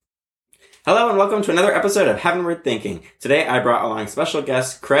Hello and welcome to another episode of Heavenward Thinking. Today I brought along special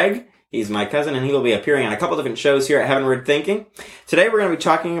guest Craig. He's my cousin and he will be appearing on a couple different shows here at Heavenward Thinking. Today we're going to be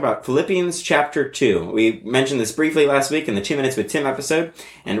talking about Philippians chapter 2. We mentioned this briefly last week in the 2 Minutes with Tim episode,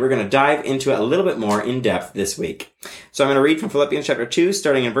 and we're going to dive into it a little bit more in depth this week. So I'm going to read from Philippians chapter 2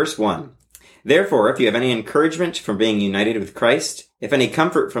 starting in verse 1. Therefore, if you have any encouragement from being united with Christ, if any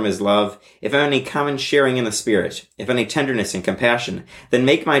comfort from his love, if any common sharing in the Spirit, if any tenderness and compassion, then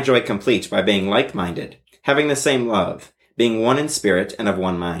make my joy complete by being like-minded, having the same love, being one in spirit and of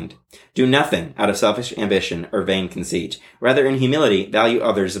one mind. Do nothing out of selfish ambition or vain conceit. Rather, in humility, value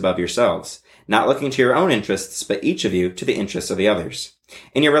others above yourselves, not looking to your own interests, but each of you to the interests of the others.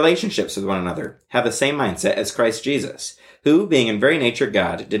 In your relationships with one another, have the same mindset as Christ Jesus, who, being in very nature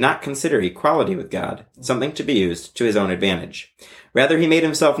God, did not consider equality with God something to be used to his own advantage. Rather, he made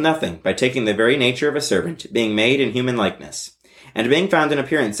himself nothing by taking the very nature of a servant, being made in human likeness. And being found in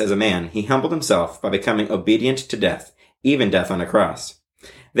appearance as a man, he humbled himself by becoming obedient to death, even death on a cross.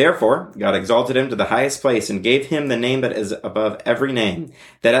 Therefore, God exalted him to the highest place and gave him the name that is above every name,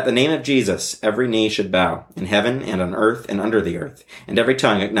 that at the name of Jesus every knee should bow, in heaven and on earth and under the earth, and every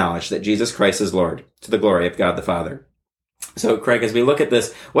tongue acknowledge that Jesus Christ is Lord, to the glory of God the Father. So, Craig, as we look at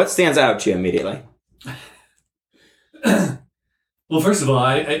this, what stands out to you immediately? Well, first of all,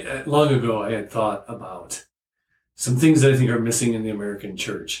 I long ago I had thought about some things that I think are missing in the American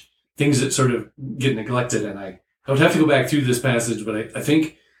church, things that sort of get neglected, and I would have to go back through this passage, but I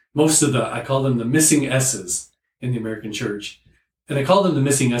think most of I call them the missing S's in the American church. And I call them the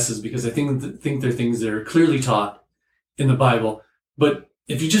missing S's because I think they're things that are clearly taught in the Bible. But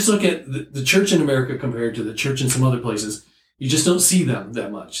if you just look at the church in America compared to the church in some other places, you just don't see them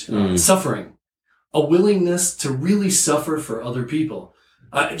that much. Suffering. A willingness to really suffer for other people.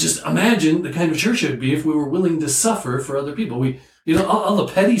 Just imagine the kind of church it would be if we were willing to suffer for other people. All the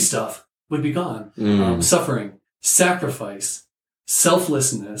petty stuff would be gone. Suffering, sacrifice,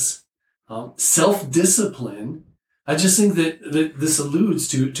 selflessness, self-discipline. I just think that this alludes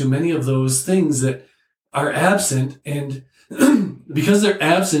to many of those things that are absent, and because they're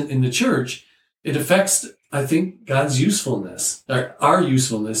absent in the church, it affects, I think, God's usefulness, or our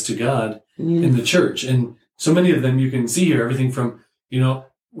usefulness to God in the church. And so many of them you can see here, everything from,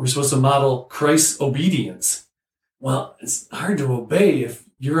 we're supposed to model Christ's obedience. Well, it's hard to obey if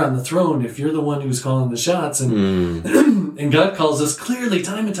you're on the throne, if you're the one who's calling the shots. And and God calls us clearly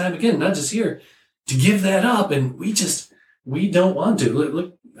time and time again, not just here, to give that up. And we don't want to.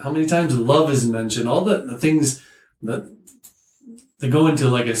 Look how many times love is mentioned, all the things that go into,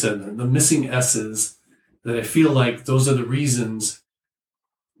 like I said, the missing S's, that I feel like those are the reasons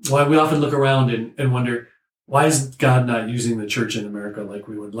why we often look around and wonder, why is God not using the church in America like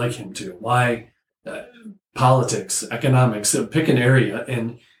we would like him to? Why politics, economics, pick an area.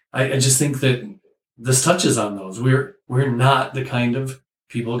 And I just think that this touches on those. We're not the kind of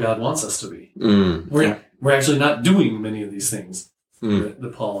people God wants us to be. We're actually not doing many of these things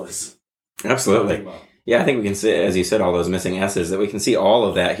that Paul is. Absolutely. Yeah, I think we can see, as you said, all those missing S's, that we can see all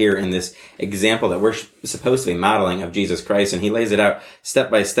of that here in this example that we're supposed to be modeling of Jesus Christ. And he lays it out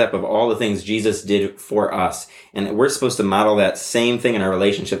step by step of all the things Jesus did for us. And we're supposed to model that same thing in our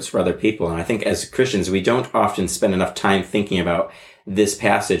relationships for other people. And I think as Christians, we don't often spend enough time thinking about this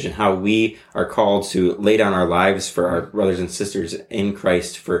passage and how we are called to lay down our lives for our brothers and sisters in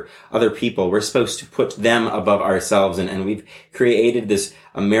Christ, for other people. We're supposed to put them above ourselves. And we've created this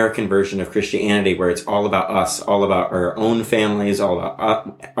American version of Christianity where it's all about us, all about our own families, all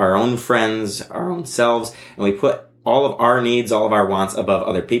about our own friends, our own selves. And we put all of our needs, all of our wants above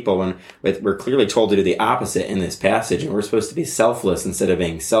other people, when we're clearly told to do the opposite in this passage. And we're supposed to be selfless instead of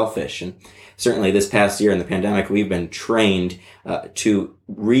being selfish. And certainly this past year in the pandemic, we've been trained to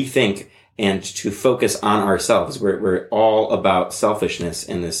rethink and to focus on ourselves. We're all about selfishness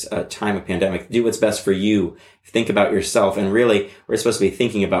in this time of pandemic. Do what's best for you. Think about yourself. And really, we're supposed to be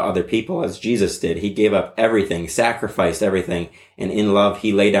thinking about other people as Jesus did. He gave up everything, sacrificed everything. And in love,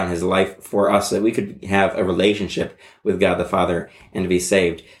 he laid down his life for us so that we could have a relationship with God the Father and to be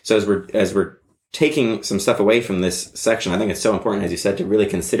saved. So as we're taking some stuff away from this section, I think it's so important, as you said, to really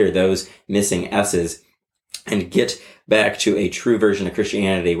consider those missing S's and get back to a true version of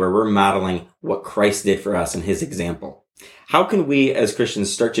Christianity where we're modeling what Christ did for us and his example. How can we as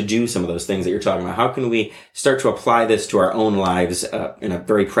Christians start to do some of those things that you're talking about? How can we start to apply this to our own lives in a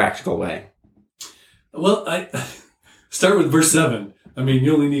very practical way? Well, I start with verse 7. I mean,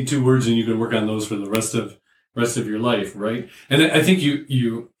 you only need 2 words and you can work on those for the rest of your life, right? And I think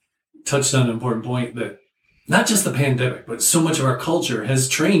you touched on an important point, that not just the pandemic, but so much of our culture has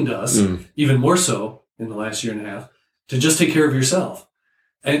trained us, even more so in the last year and a half, to just take care of yourself.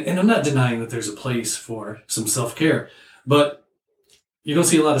 And I'm not denying that there's a place for some self-care, but you don't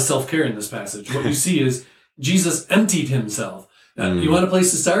see a lot of self-care in this passage. What you see is Jesus emptied himself. You want a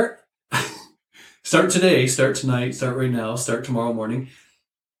place to start? Start today, start tonight, start right now, start tomorrow morning.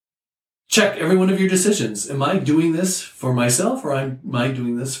 Check every one of your decisions. Am I doing this for myself, or am I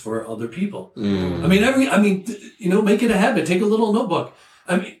doing this for other people? Make it a habit. Take a little notebook.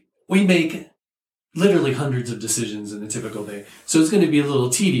 We make literally hundreds of decisions in a typical day. So it's going to be a little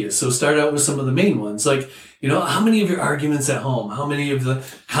tedious. So start out with some of the main ones. Like, how many of your arguments at home, how many of the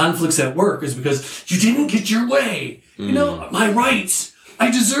conflicts at work is because you didn't get your way? My rights.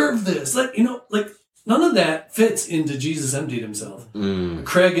 I deserve this. None of that fits into Jesus emptied himself.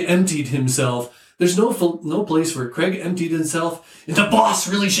 Craig emptied himself. There's no place where Craig emptied himself and the boss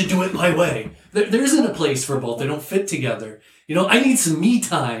really should do it my way. There isn't a place for both. They don't fit together. I need some me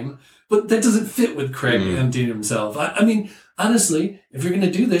time, but that doesn't fit with Craig emptying himself. Honestly, if you're going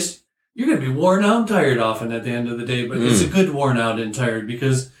to do this, you're going to be worn out and tired often at the end of the day, but it's a good worn out and tired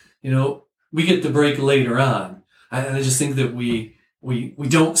because, we get the break later on. And I just think that we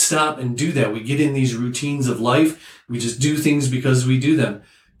don't stop and do that. We get in these routines of life. We just do things because we do them.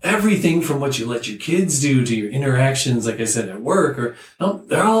 Everything from what you let your kids do to your interactions, like I said, at work,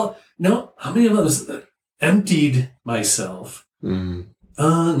 how many of us emptied myself?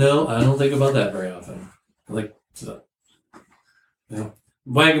 No, I don't think about that very often.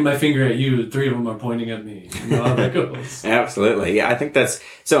 Wagging my finger at you, 3 of them are pointing at me. How that goes. Absolutely. Yeah, I think that's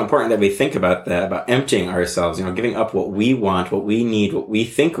so important that we think about that, about emptying ourselves, giving up what we want, what we need, what we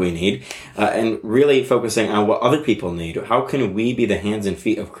think we need, and really focusing on what other people need. How can we be the hands and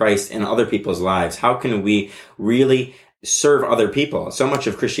feet of Christ in other people's lives? How can we really serve other people? So much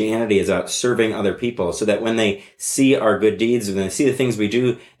of Christianity is about serving other people so that when they see our good deeds, when they see the things we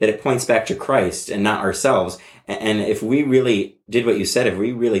do, that it points back to Christ and not ourselves. And if we really did what you said, if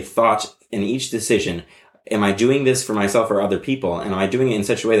we really thought in each decision, am I doing this for myself or other people? And am I doing it in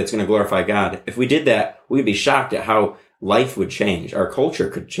such a way that's going to glorify God? If we did that, we'd be shocked at how life would change. Our culture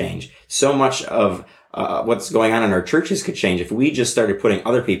could change. So much of what's going on in our churches could change if we just started putting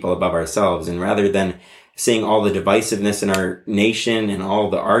other people above ourselves. And rather than seeing all the divisiveness in our nation and all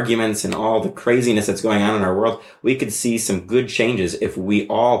the arguments and all the craziness that's going on in our world, we could see some good changes if we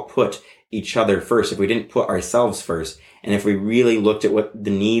all put each other first, if we didn't put ourselves first, and if we really looked at what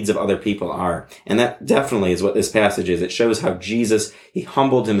the needs of other people are. And that definitely is what this passage is. It shows how Jesus, he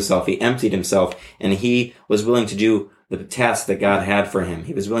humbled himself, he emptied himself, and he was willing to do the task that God had for him.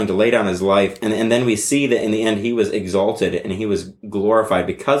 He was willing to lay down his life. And then we see that in the end, he was exalted and he was glorified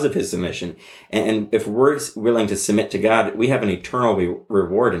because of his submission. And if we're willing to submit to God, we have an eternal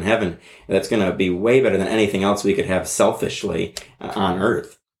reward in heaven that's going to be way better than anything else we could have selfishly on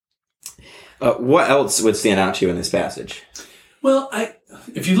earth. What else would stand out to you in this passage? Well,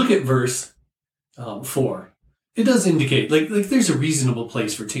 if you look at verse 4, it does indicate like there's a reasonable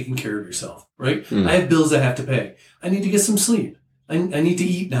place for taking care of yourself, right? I have bills I have to pay. I need to get some sleep. I need to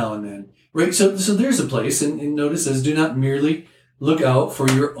eat now and then, right? So there's a place, and notice says, do not merely look out for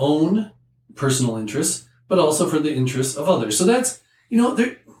your own personal interests, but also for the interests of others. So that's,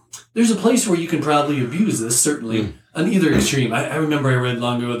 there's a place where you can probably abuse this, certainly on either extreme. I remember I read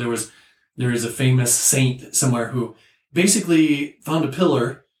long ago, there is a famous saint somewhere who basically found a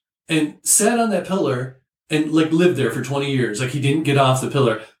pillar and sat on that pillar and lived there for 20 years. He didn't get off the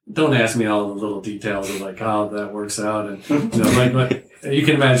pillar. Don't ask me all the little details of how that works out. And, you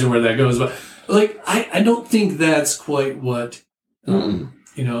can imagine where that goes. But I don't think that's quite what,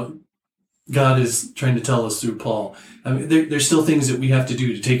 God is trying to tell us through Paul. There's still things that we have to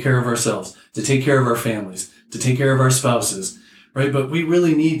do to take care of ourselves, to take care of our families, to take care of our spouses, right? But we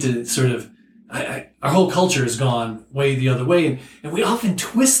really need to sort of, our whole culture has gone way the other way. And we often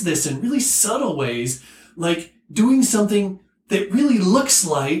twist this in really subtle ways, like doing something that really looks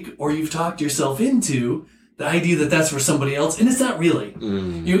like, or you've talked yourself into, the idea that that's for somebody else. And it's not really.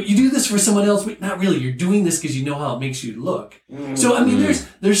 You do this for someone else, but not really. You're doing this because you know how it makes you look. So,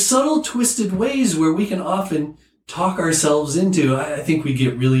 there's subtle, twisted ways where we can often talk ourselves into. I think we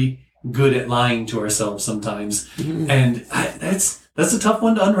get really good at lying to ourselves sometimes. And that's a tough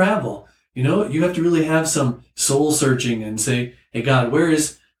one to unravel. You have to really have some soul searching and say, hey, God,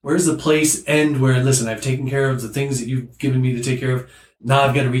 where's the place end where, listen, I've taken care of the things that you've given me to take care of. Now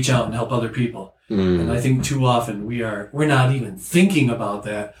I've got to reach out and help other people. And I think too often we're not even thinking about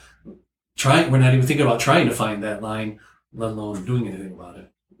that. We're not even thinking about trying to find that line, let alone doing anything about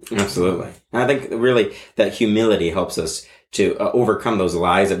it. Absolutely. I think really that humility helps us to overcome those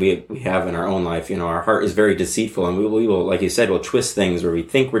lies that we have in our own life. You know, our heart is very deceitful, and we will, like you said, we'll twist things where we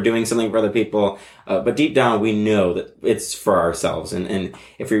think we're doing something for other people, but deep down we know that it's for ourselves. And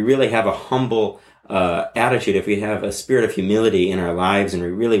if we really have a humble attitude, if we have a spirit of humility in our lives, and we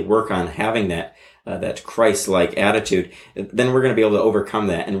really work on having that Christ-like attitude, then we're going to be able to overcome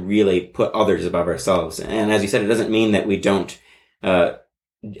that and really put others above ourselves. And as you said, it doesn't mean that we don't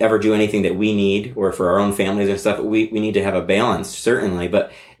ever do anything that we need or for our own families and stuff. We need to have a balance, certainly,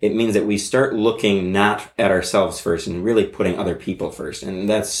 but it means that we start looking not at ourselves first and really putting other people first. And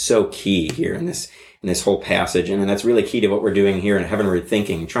that's so key here in this whole passage. And that's really key to what we're doing here in Heavenward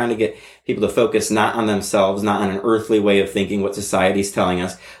Thinking, trying to get people to focus not on themselves, not on an earthly way of thinking, what society's telling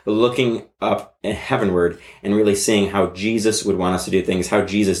us, but looking up at heavenward and really seeing how Jesus would want us to do things, how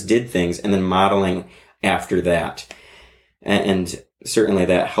Jesus did things, and then modeling after that. And certainly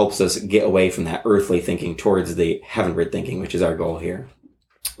that helps us get away from that earthly thinking towards the heavenward thinking, which is our goal here.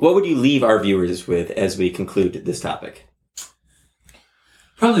 What would you leave our viewers with as we conclude this topic?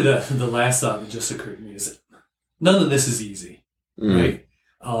 Probably the last thought that just occurred to me is that none of this is easy, right?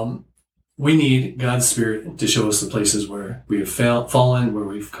 We need God's Spirit to show us the places where we have fallen, where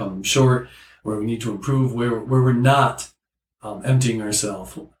we've come short, where we need to improve, where we're not emptying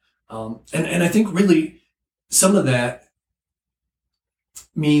ourselves. And I think really some of that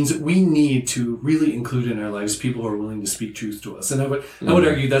means we need to really include in our lives people who are willing to speak truth to us. And I would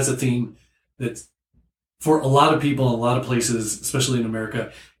argue that's a theme that's, for a lot of people in a lot of places, especially in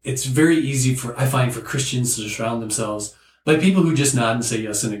America, it's very easy I find for Christians to surround themselves by people who just nod and say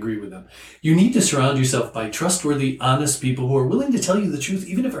yes and agree with them. You need to surround yourself by trustworthy, honest people who are willing to tell you the truth,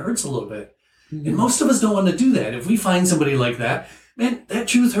 even if it hurts a little bit. Mm-hmm. And most of us don't want to do that. If we find somebody like that, man, that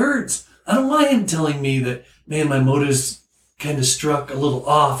truth hurts. I don't want him telling me that, man, my motives kind of struck a little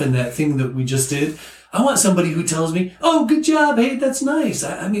off in that thing that we just did. I want somebody who tells me, oh, good job. Hey, that's nice.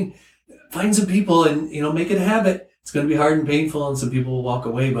 I mean, find some people and, make it a habit. It's going to be hard and painful and some people will walk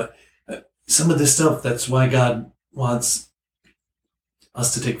away. But some of this stuff, that's why God wants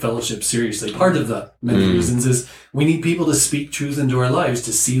us to take fellowship seriously. Part of the many reasons is we need people to speak truth into our lives,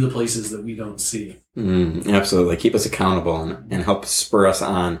 to see the places that we don't see. Absolutely. Keep us accountable and help spur us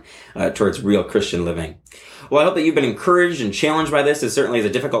on towards real Christian living. Well, I hope that you've been encouraged and challenged by this. It certainly is a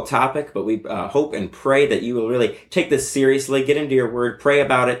difficult topic, but we hope and pray that you will really take this seriously, get into your word, pray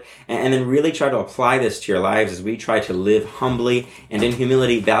about it, and then really try to apply this to your lives as we try to live humbly and in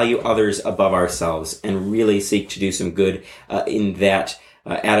humility, value others above ourselves, and really seek to do some good in that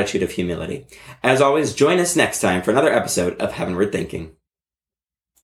attitude of humility. As always, join us next time for another episode of Heavenward Thinking.